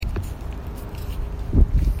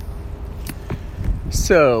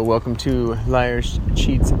So, welcome to Liars,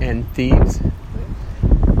 Cheats, and Thieves,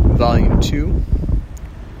 Volume 2,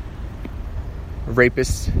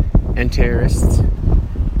 Rapists and Terrorists 2.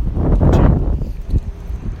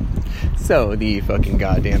 So, the fucking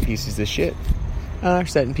goddamn pieces of shit are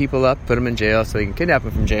setting people up, put them in jail so they can kidnap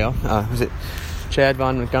them from jail. Was it Chad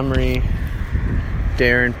Von Montgomery,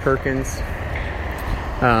 Darren Perkins,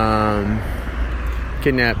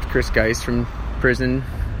 kidnapped Chris Geist from prison.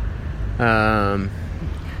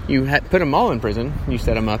 You put them all in prison. You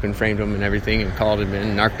set them up and framed them and everything and called them in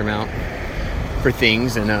and narked them out for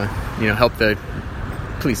things and, helped the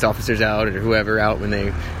police officers out or whoever out when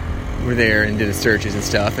they were there and did the searches and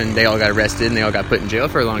stuff. And they all got arrested and they all got put in jail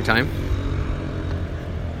for a long time.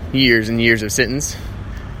 Years and years of sentence.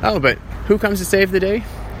 Oh, but who comes to save the day?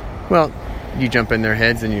 Well, you jump in their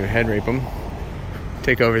heads and you head rape them.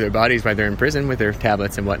 Take over their bodies while they're in prison with their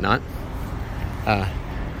tablets and whatnot.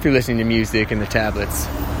 If you're listening to music and the tablets,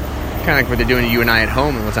 kind of like what they're doing to you and I at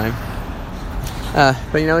home all the time.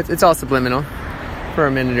 But it's all subliminal for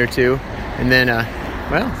a minute or two, and then,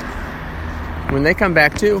 when they come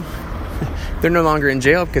back too, they're no longer in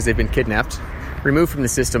jail because they've been kidnapped, removed from the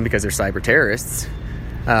system because they're cyber terrorists.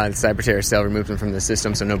 The cyber terrorist cell removed them from the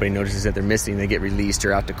system, so nobody notices that they're missing. They get released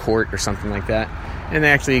or out to court or something like that, and they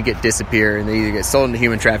actually disappear, and they either get sold into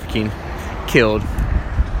human trafficking, killed,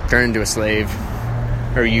 turned into a slave,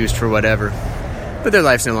 or used for whatever. But their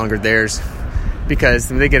life's no longer theirs because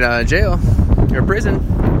when they get out of jail or prison,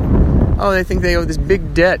 they think they owe this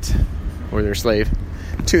big debt, or they're a slave,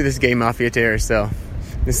 to this gay mafia terrorist cell.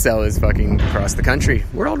 This cell is fucking across the country,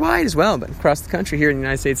 worldwide as well, but across the country here in the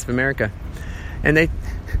United States of America. And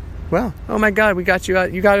oh my God, we got you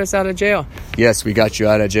out. You got us out of jail. Yes, we got you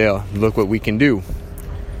out of jail. Look what we can do.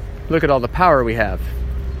 Look at all the power we have.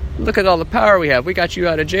 Look at all the power we have. We got you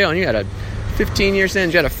out of jail and you had a 15-year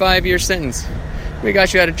sentence. You had a 5-year sentence. We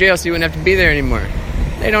got you out of jail so you wouldn't have to be there anymore.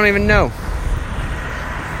 They don't even know.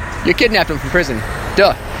 You kidnapped them from prison.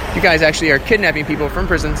 Duh. You guys actually are kidnapping people from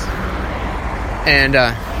prisons and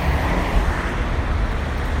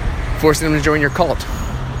forcing them to join your cult.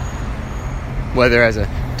 Whether as a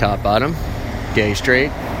top, bottom, gay,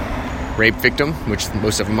 straight, rape victim, which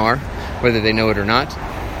most of them are, whether they know it or not,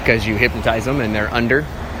 because you hypnotize them and they're under,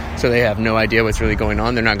 so they have no idea what's really going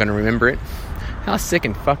on. They're not going to remember it. How sick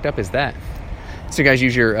and fucked up is that? So you guys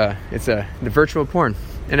use your, the virtual porn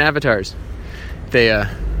and avatars. They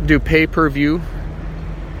do pay-per-view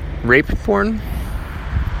rape porn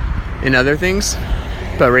and other things,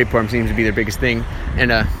 but rape porn seems to be their biggest thing.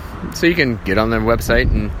 And so you can get on their website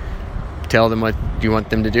and tell them what you want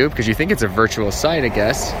them to do because you think it's a virtual site, I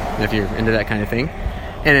guess, if you're into that kind of thing.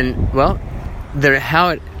 And then, how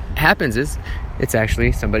it happens is it's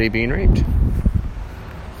actually somebody being raped.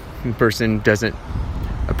 The person doesn't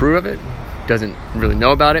approve of it, doesn't really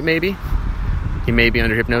know about it, maybe. He may be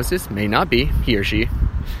under hypnosis, may not be, he or she.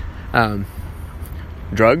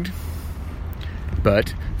 Drugged,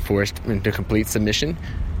 but forced into complete submission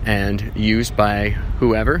and used by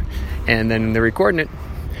whoever. And then they're recording it.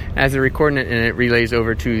 As they're recording it and it relays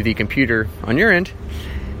over to the computer on your end,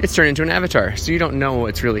 it's turned into an avatar. So you don't know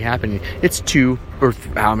what's really happening. It's 2 or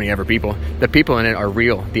how many ever people. The people in it are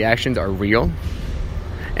real. The actions are real.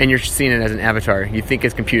 And you're seeing it as an avatar. You think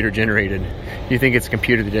it's computer generated. You think it's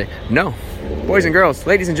computer today. No. Boys and girls,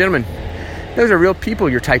 ladies and gentlemen, those are real people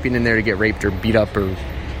you're typing in there to get raped or beat up or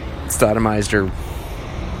sodomized or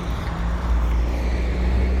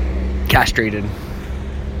castrated.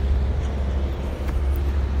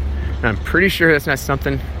 And I'm pretty sure that's not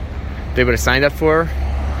something they would have signed up for,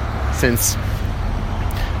 since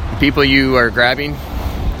the people you are grabbing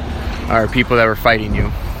are people that were fighting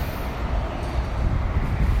you.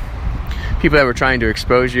 People that were trying to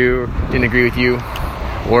expose you, didn't agree with you,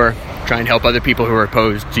 or trying to help other people who are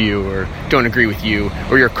opposed to you or don't agree with you,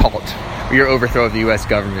 or your cult, or your overthrow of the U.S.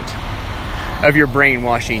 government, of your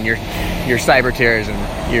brainwashing, your cyber terrorism,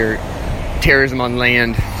 your terrorism on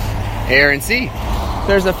land, air, and sea.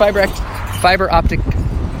 There's a fiber optic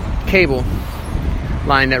cable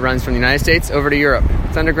line that runs from the United States over to Europe.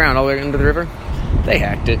 It's underground, all the way under the river. They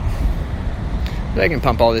hacked it. They can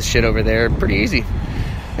pump all this shit over there pretty easy.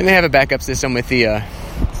 And they have a backup system with the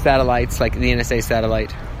satellites, like the NSA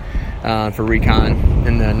satellite for recon,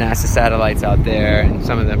 and the NASA satellites out there, and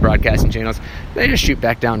some of the broadcasting channels. They just shoot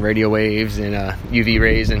back down radio waves and UV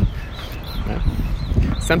rays, and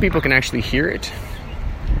some people can actually hear it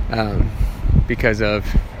because of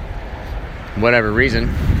whatever reason.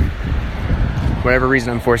 Whatever reason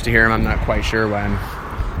I'm forced to hear them, I'm not quite sure why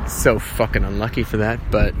I'm so fucking unlucky for that,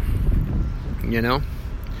 but,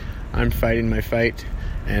 I'm fighting my fight,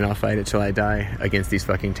 and I'll fight it till I die against these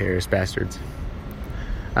fucking terrorist bastards.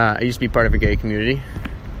 I used to be part of a gay community,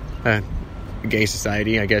 a gay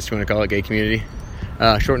society, I guess you want to call it, gay community.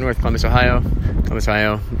 Short North Columbus, Ohio,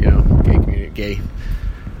 gay community, gay.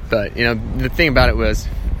 But, the thing about it was,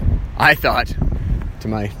 I thought, to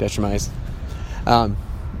my detriment,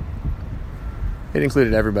 it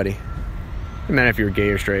included everybody. It didn't matter if you were gay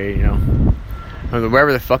or straight,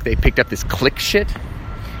 wherever the fuck they picked up this clique shit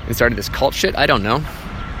and started this cult shit, I don't know.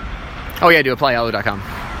 Oh yeah, I do applyallo.com.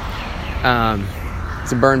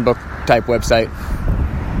 It's a burn book type website.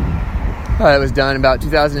 It was done about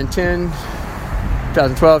 2010,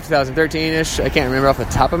 2012, 2013-ish. I can't remember off the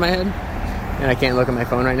top of my head, and I can't look at my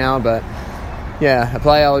phone right now, but yeah,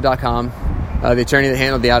 applyallo.com. The attorney that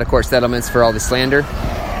handled the out-of-court settlements for all the slander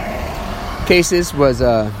cases was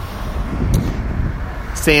Sam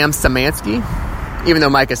Samansky, even though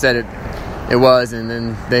Micah said it was, and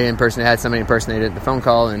then they had somebody impersonate it at the phone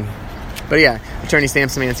call, but yeah, attorney Sam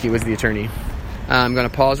Samansky was the attorney. I'm going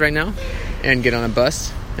to pause right now and get on a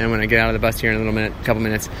bus, and when I get out of the bus here in a couple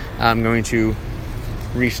minutes, I'm going to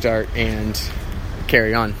restart and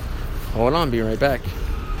carry on. Hold on, be right back.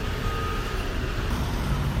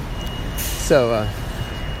 So,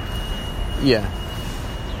 yeah,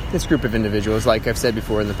 this group of individuals, like I've said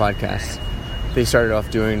before in the podcast, they started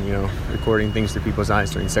off doing, recording things through people's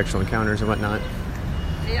eyes during sexual encounters and whatnot.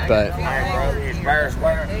 But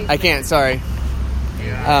I can't, sorry.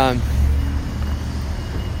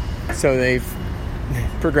 So they've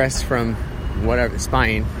progressed from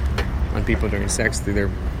spying on people during sex through their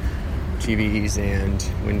TVs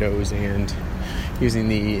and windows and using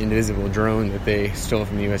the invisible drone that they stole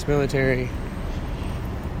from the U.S. military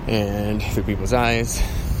and through people's eyes,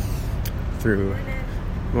 through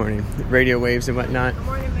radio waves and whatnot. Good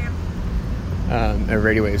morning, ma'am.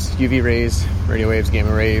 Radio waves, UV rays, radio waves,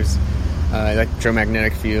 gamma rays,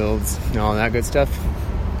 electromagnetic fields, and all that good stuff.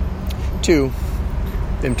 2,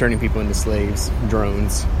 them turning people into slaves,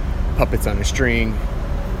 drones, puppets on a string,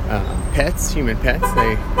 pets, human pets.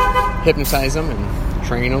 They hypnotize them and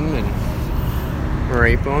train them and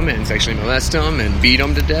rape them and sexually molest them and beat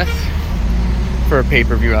them to death for a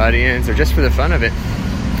pay-per-view audience or just for the fun of it.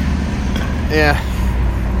 Yeah.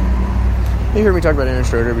 You heard me talk about Aaron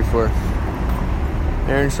Schroeder before.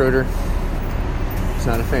 Aaron Schroeder is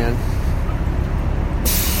not a fan.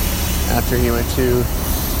 After he went to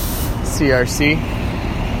CRC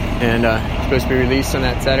and supposed to be released on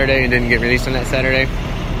that Saturday and didn't get released on that Saturday.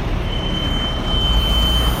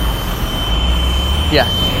 Yeah,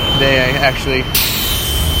 they actually...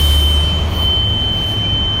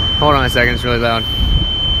 Hold on a second, it's really loud.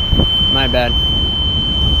 My bad.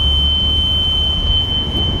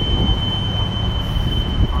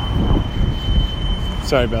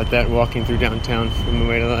 Sorry about that, walking through downtown on the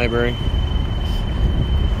way to the library.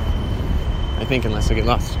 I think, unless I get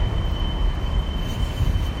lost.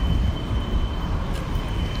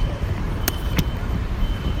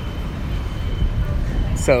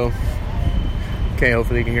 So, okay,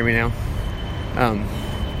 hopefully you can hear me now.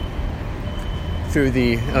 Through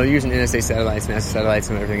using NSA satellites, NASA satellites,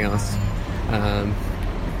 and everything else,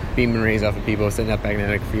 beaming rays off of people, setting up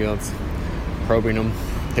magnetic fields, probing them,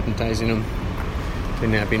 hypnotizing them,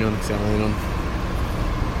 kidnapping them, selling them.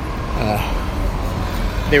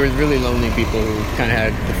 They were really lonely people who kind of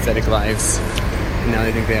had pathetic lives, and now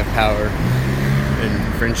they think they have power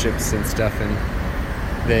and friendships and stuff,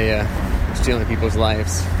 and they are stealing people's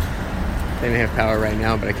lives. They may have power right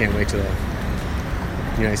now, but I can't wait till the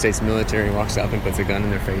United States military walks up and puts a gun in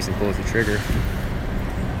their face and pulls the trigger.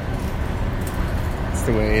 It's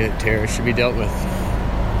the way that terrorists should be dealt with,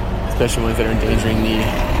 especially ones that are endangering the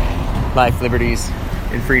life, liberties,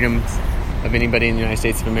 and freedoms of anybody in the United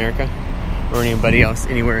States of America or anybody else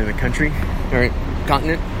anywhere in the country or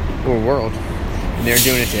continent or world. And they're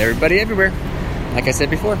doing it to everybody everywhere, like I said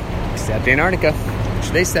before, except Antarctica, which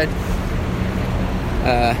they said.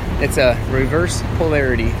 It's a reverse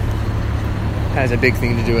polarity. Has a big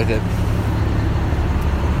thing to do with it.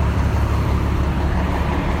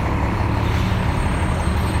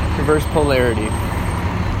 Reverse polarity.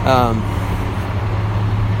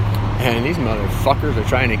 And these motherfuckers are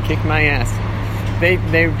trying to kick my ass. They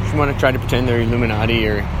want to try to pretend they're Illuminati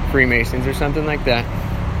or Freemasons or something like that.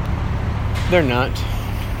 They're not.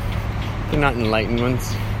 They're not enlightened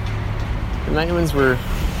ones. Enlightened ones were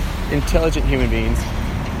intelligent human beings.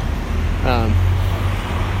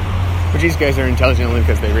 But these guys are intelligent only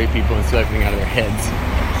because they rape people and steal everything out of their heads.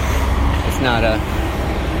 It's not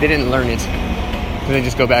they didn't learn it. They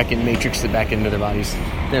just go back and matrix it back into their bodies.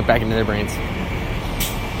 Back into their brains.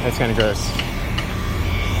 That's kind of gross.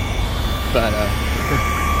 But,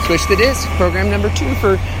 switch the disc. Program number 2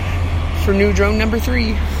 for new drone number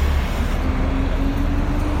 3.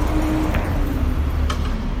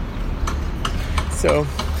 So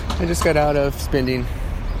I just got out of spending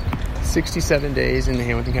 67 days in the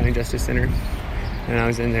Hamilton County Justice Center, and I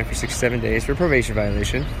was in there for 67 days for probation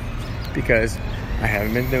violation because I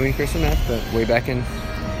haven't been doing crystal meth, but way back in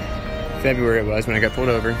February it was when I got pulled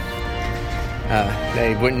over.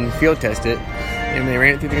 They wouldn't field test it, and when they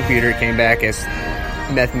ran it through the computer, it came back as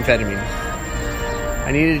methamphetamine.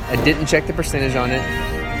 I didn't check the percentage on it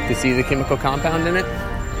to see the chemical compound in it,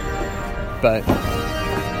 but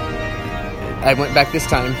I went back this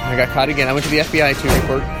time. I got caught again. I went to the FBI to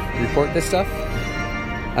report this stuff,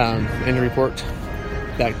 and to report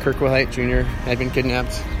that Kirk Willhite Jr. had been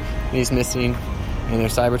kidnapped, and he's missing, and their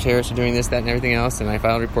cyber terrorists are doing this, that, and everything else, and I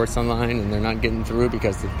filed reports online, and they're not getting through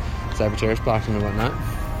because the cyber terrorists blocked them and whatnot.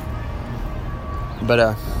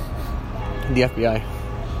 But the FBI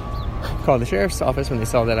called the sheriff's office when they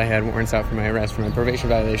saw that I had warrants out for my arrest for my probation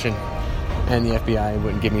violation, and the FBI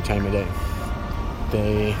wouldn't give me time of day.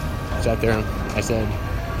 They sat there and I said,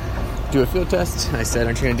 do a field test. I said,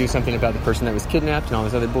 aren't you going to do something about the person that was kidnapped and all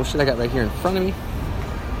this other bullshit I got right here in front of me?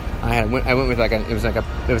 I went with it was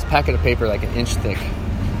a packet of paper like an inch thick,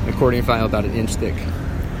 an accordion file about an inch thick.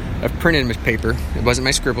 I've printed my paper. It wasn't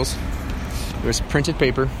my scribbles. It was printed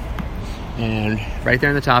paper, and right there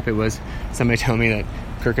on the top it was somebody telling me that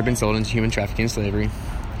Kirk had been sold into human trafficking and slavery,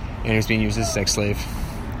 and he was being used as a sex slave,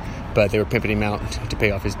 but they were pimping him out to pay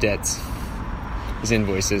off his debts, his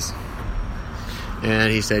invoices.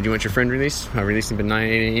 And he said, you want your friend released? I'll release him at 9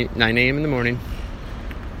 a.m. in the morning.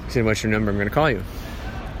 He said, what's your number? I'm going to call you.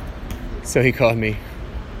 So he called me,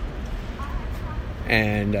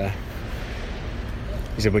 and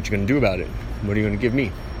he said, what you going to do about it? What are you going to give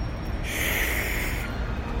me?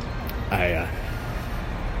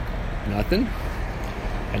 Nothing.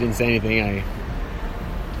 I didn't say anything. I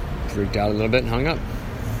freaked out a little bit and hung up.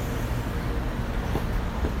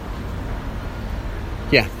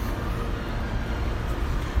 Yeah.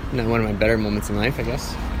 Not one of my better moments in life, I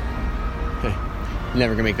guess.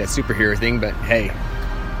 Never gonna make that superhero thing, but hey,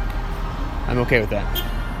 I'm okay with that.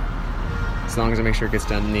 As long as I make sure it gets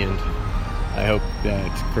done in the end. I hope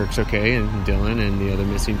that Kirk's okay, and Dylan, and the other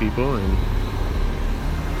missing people, and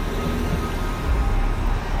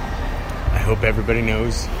I hope everybody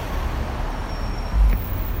knows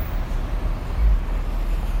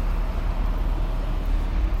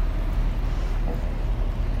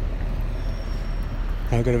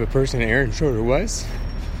how good of a person Aaron Shorter was.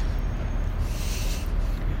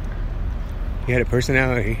 He had a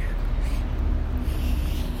personality.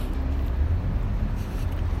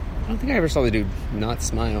 I don't think I ever saw the dude not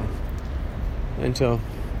smile until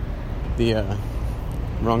the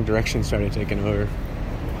wrong direction started taking over.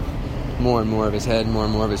 More and more of his head, more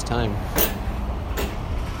and more of his time.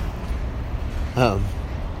 And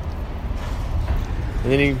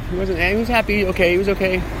then he was happy, okay, he was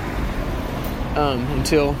okay.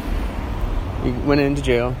 Until he went into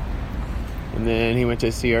jail, and then he went to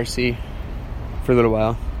CRC for a little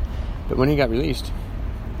while. But when he got released,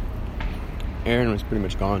 Aaron was pretty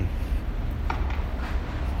much gone.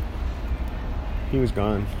 He was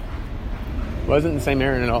gone. Wasn't the same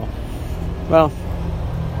Aaron at all. Well,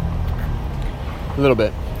 a little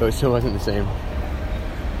bit, but it still wasn't the same.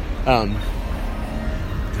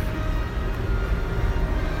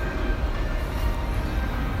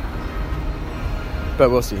 But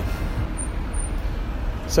we'll see.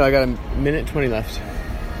 So I got a minute 20 left.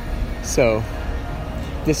 So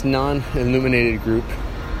this non-illuminated group,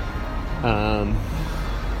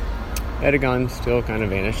 Edagon still kind of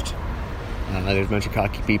vanished. There's a bunch of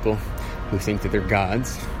cocky people who think that they're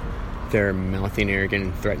gods. They're mouthing arrogant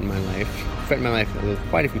and threatening my life. Threatened my life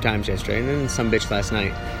quite a few times yesterday, and then some bitch last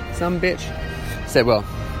night. Some bitch said, well,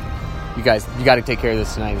 you guys, you got to take care of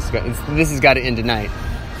this tonight. This has got to end tonight.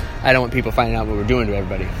 I don't want people finding out what we're doing to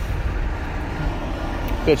everybody.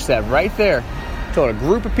 Bitch said right there, told a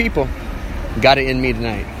group of people, got to end me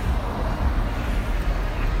tonight.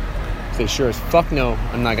 Say sure as fuck no,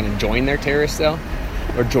 I'm not going to join their terrorist cell,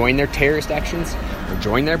 or join their terrorist actions, or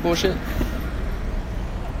join their bullshit.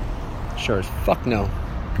 Sure as fuck no.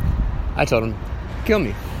 I told them, kill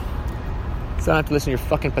me. So I don't have to listen to your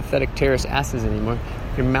fucking pathetic terrorist asses anymore.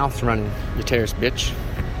 Your mouth's running, you terrorist bitch.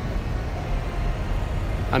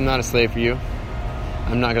 I'm not a slave for you.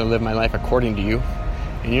 I'm not going to live my life according to you.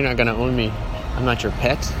 And you're not going to own me. I'm not your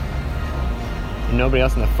pet. And nobody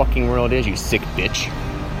else in the fucking world is, you sick bitch.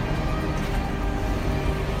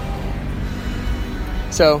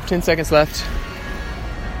 So, 10 seconds left.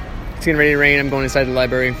 It's getting ready to rain. I'm going inside the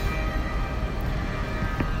library.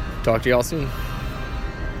 Talk to y'all soon.